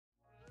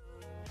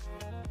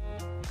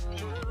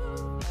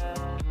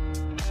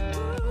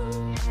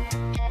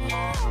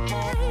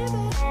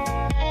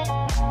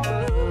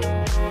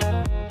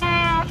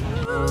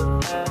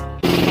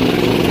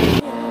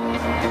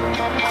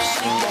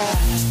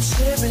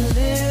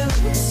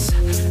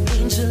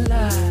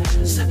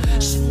evangelize.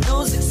 She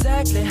knows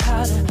exactly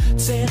how to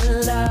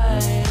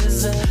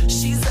tantalize.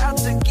 She's out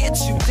to get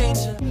you,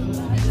 danger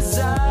by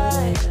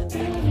design.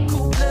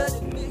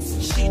 Cold-blooded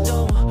mix, she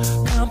don't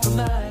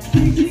compromise.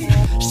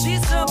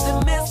 She's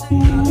something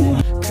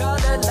missing,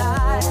 color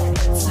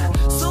lights.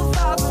 So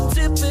far from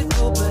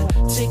typical, but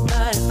take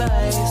my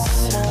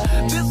advice.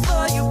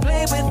 Before you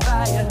play with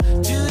fire,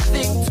 do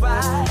think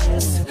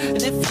twice.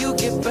 And if you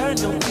get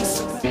burned, don't be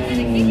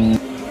surprised.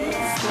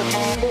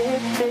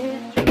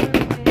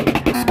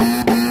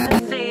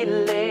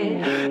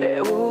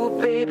 Ooh,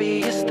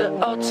 baby, it's the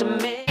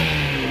ultimate.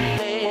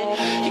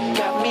 You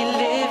got me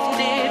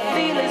lifted,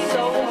 feeling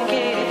so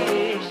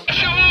giddy.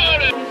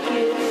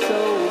 Get so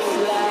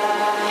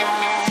fly.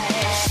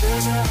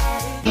 Sugar, how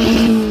you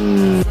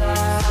get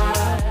fly.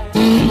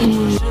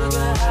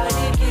 Sugar, how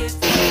you get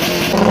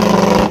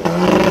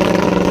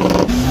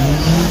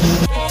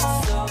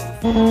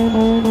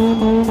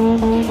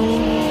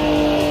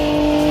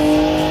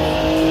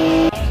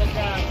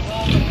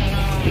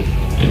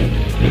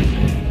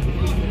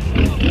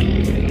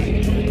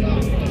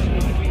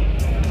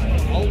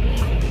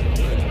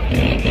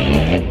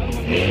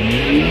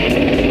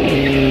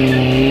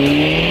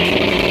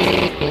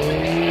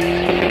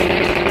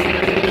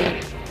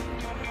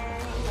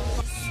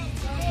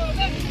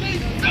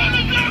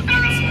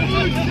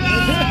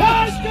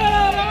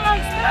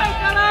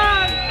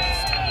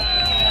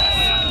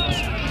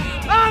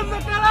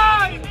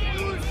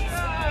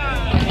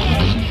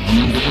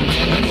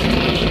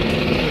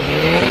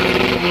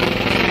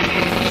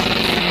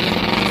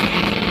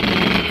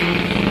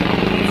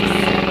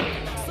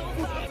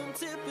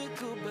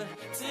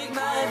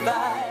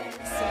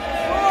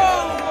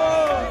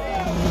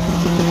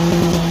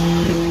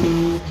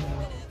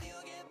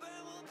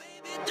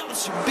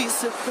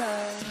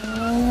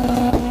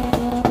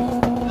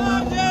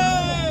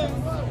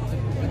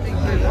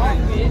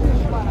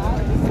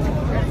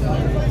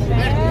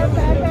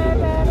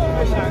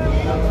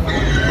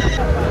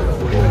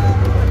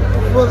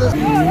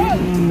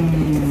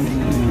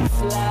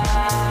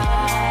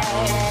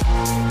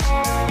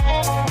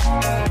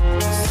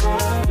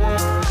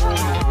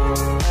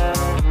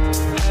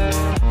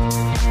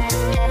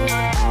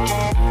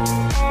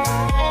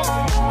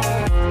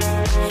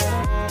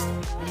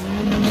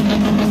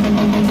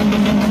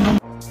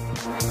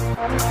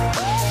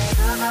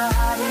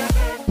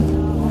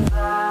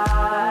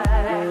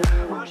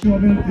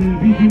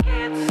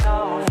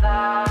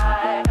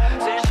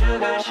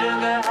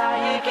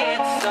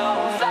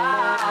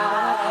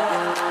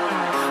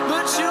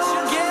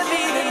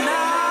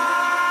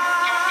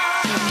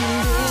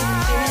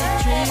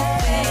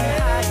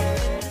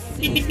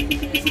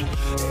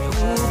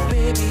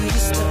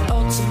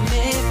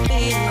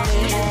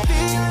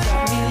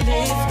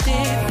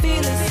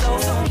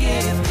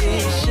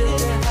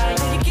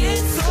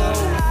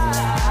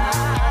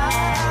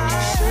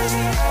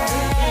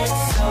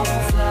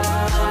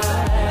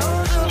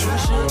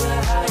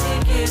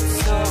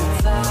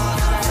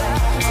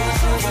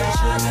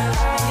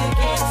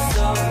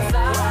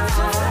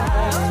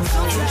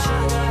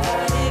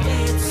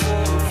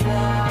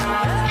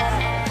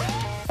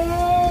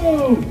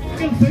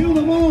Saiu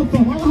da moto,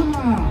 vamos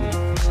lá!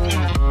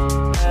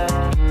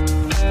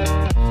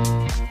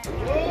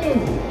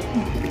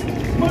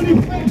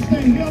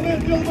 Manifestem,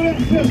 realmente ele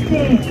merece este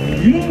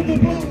grande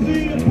aplauso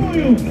e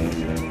apoio!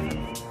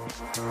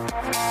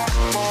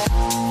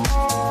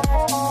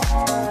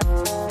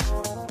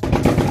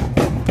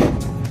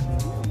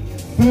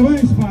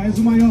 Parabéns, pá, és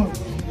o maior!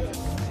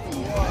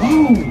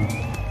 Uau!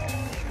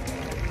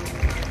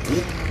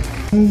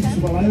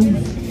 Balanço,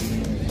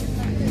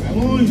 é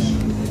longe!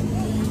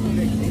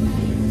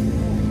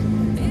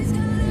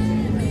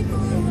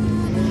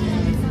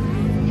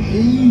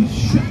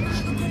 Ixi!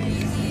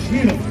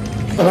 Vira!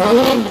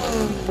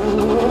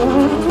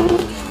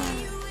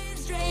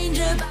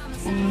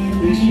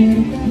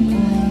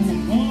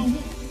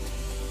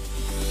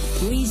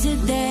 We said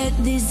that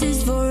this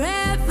is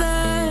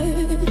forever.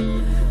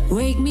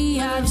 Wake me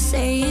up,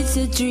 say it's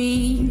a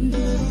dream.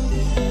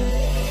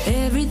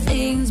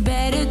 Everything's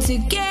better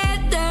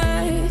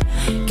together.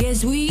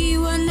 Guess we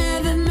were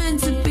never meant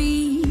to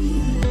be.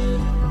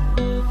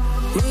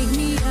 Wake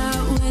me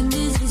up when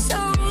this is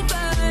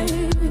over.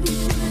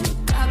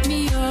 Got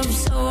me up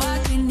so I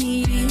can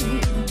heal.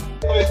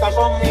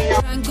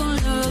 Drunk on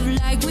love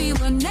like we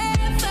were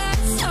never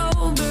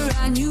sober.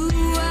 I knew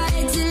I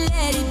had to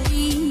let it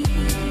be.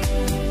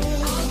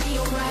 I'll be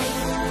alright.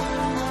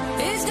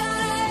 It's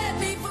gonna hurt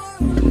me for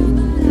a while,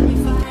 but I'll be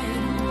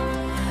fine.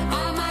 I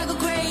might go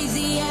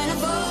crazy and I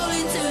fall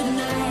into the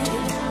night.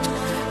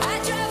 I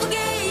try to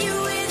forget you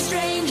with a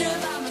stranger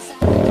by my side.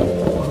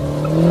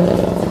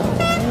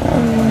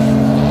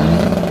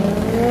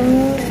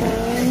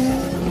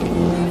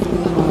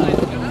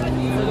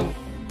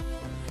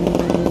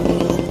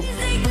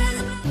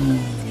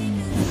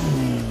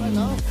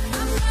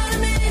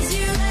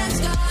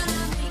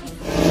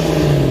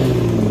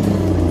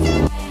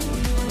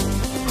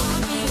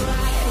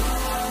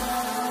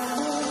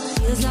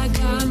 Feels like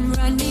I'm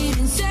running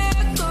in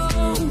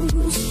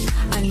circles.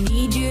 I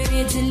need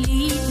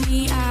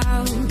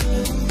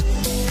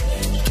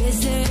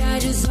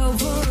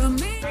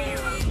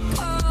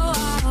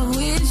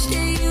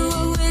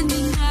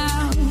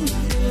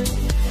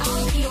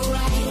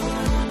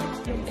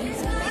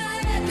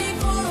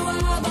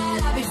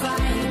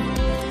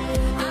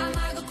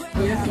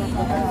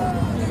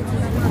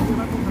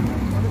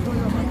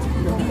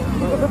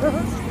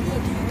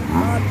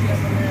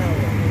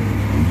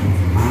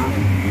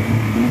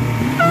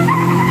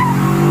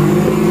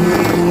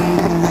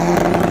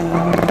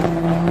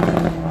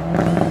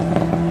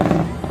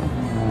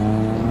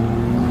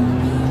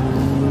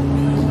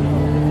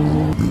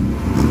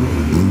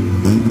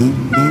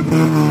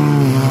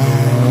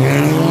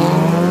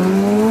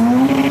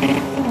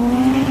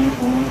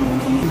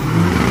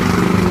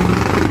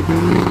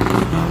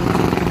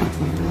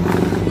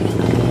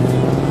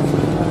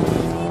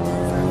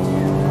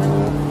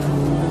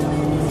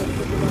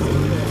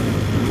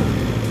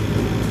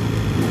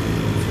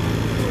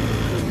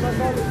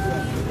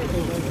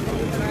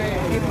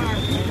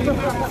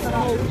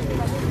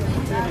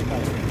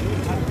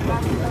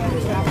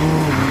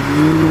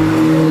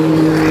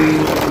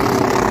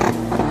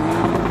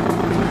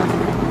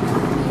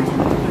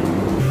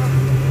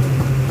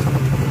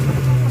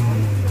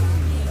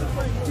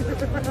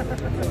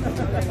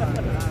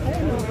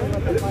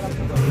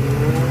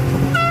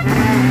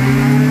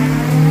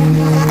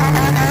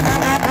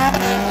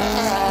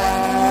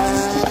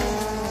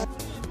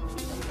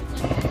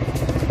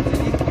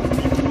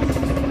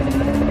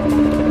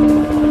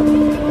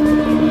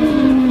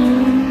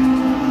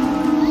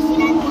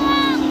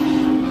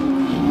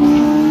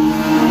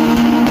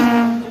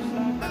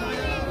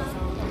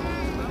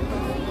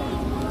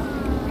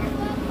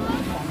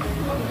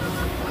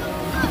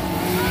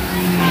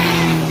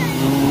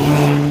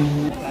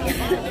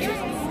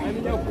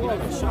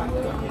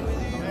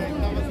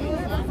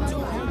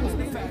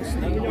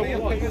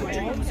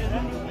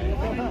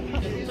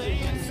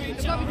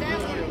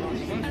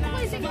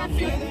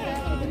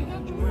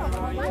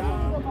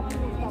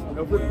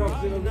Eu fui pra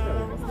oficina do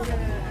cara.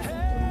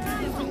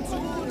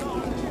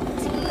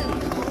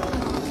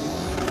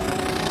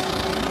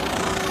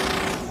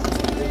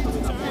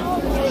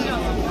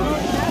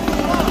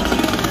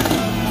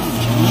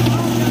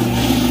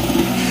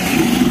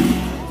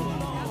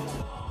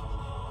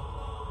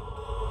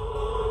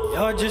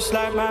 You're just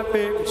like my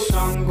favorite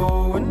song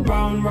going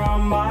round,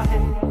 round my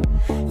head.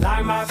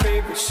 Like my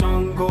favorite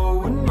song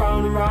going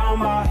round, round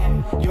my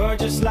head. You're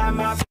just like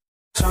my favorite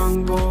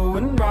song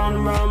going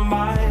round, round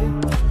my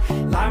head.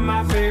 Like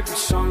my favorite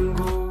song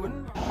going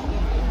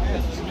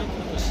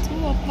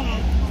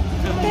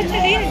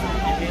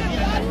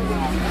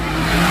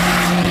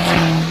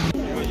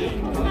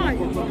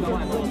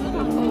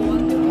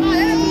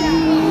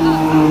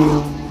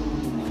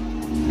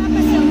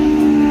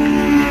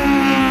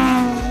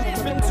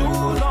It's been too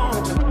long.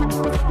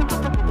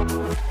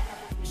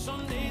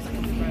 Some days I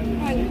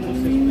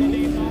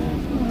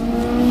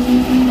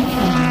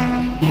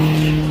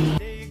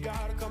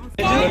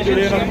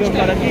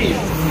can't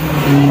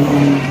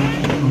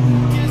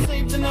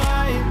sleep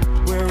tonight.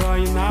 Where are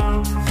you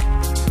now?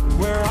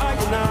 Where are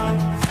you now?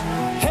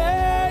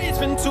 Hey, it's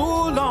been too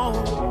long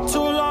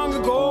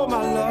ago,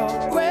 my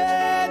love.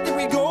 Where did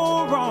we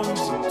go wrong?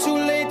 Too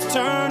late to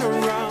turn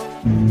around.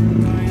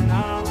 Where are you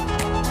now?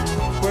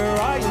 Where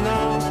are you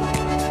now?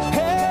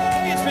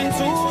 Hey, it's been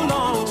too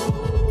long.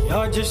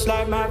 You're just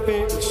like my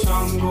favorite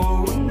song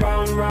going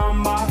round, round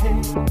my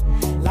head.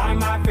 Like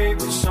my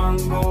favorite song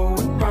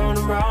going round,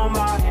 round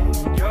my head.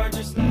 You're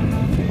just like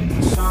my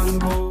favorite song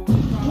going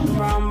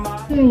round my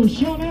head.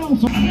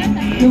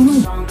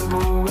 Song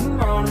going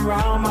round,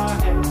 round my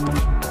head.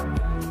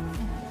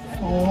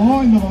 Oh,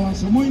 ainda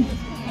balança muito.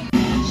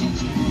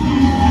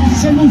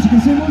 Sem música,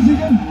 sem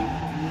música.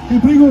 É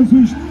perigoso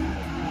isto.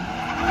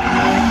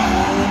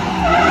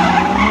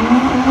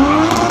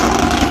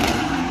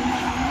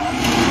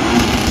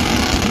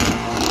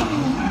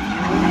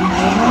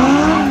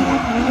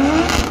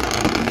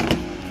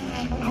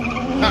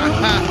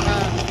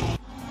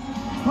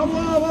 Vamos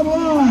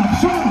lá,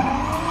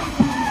 pessoal.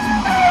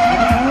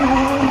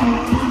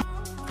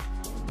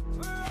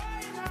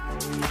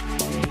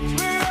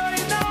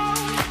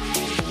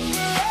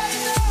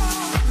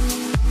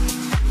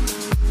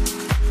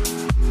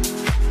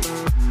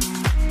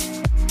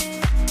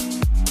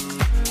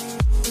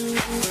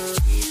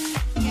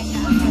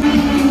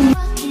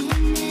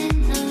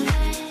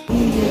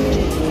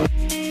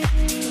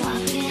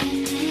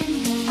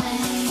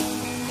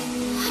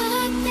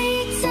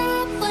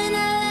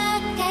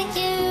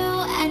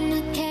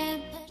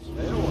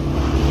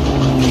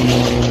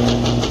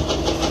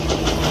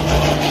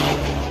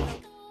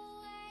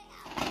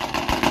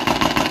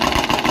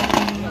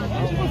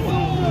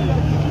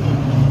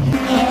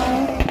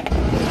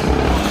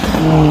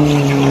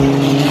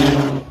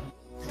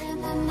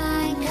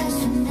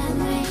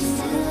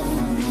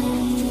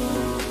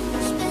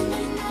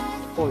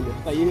 Olha,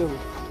 tá aí, eu.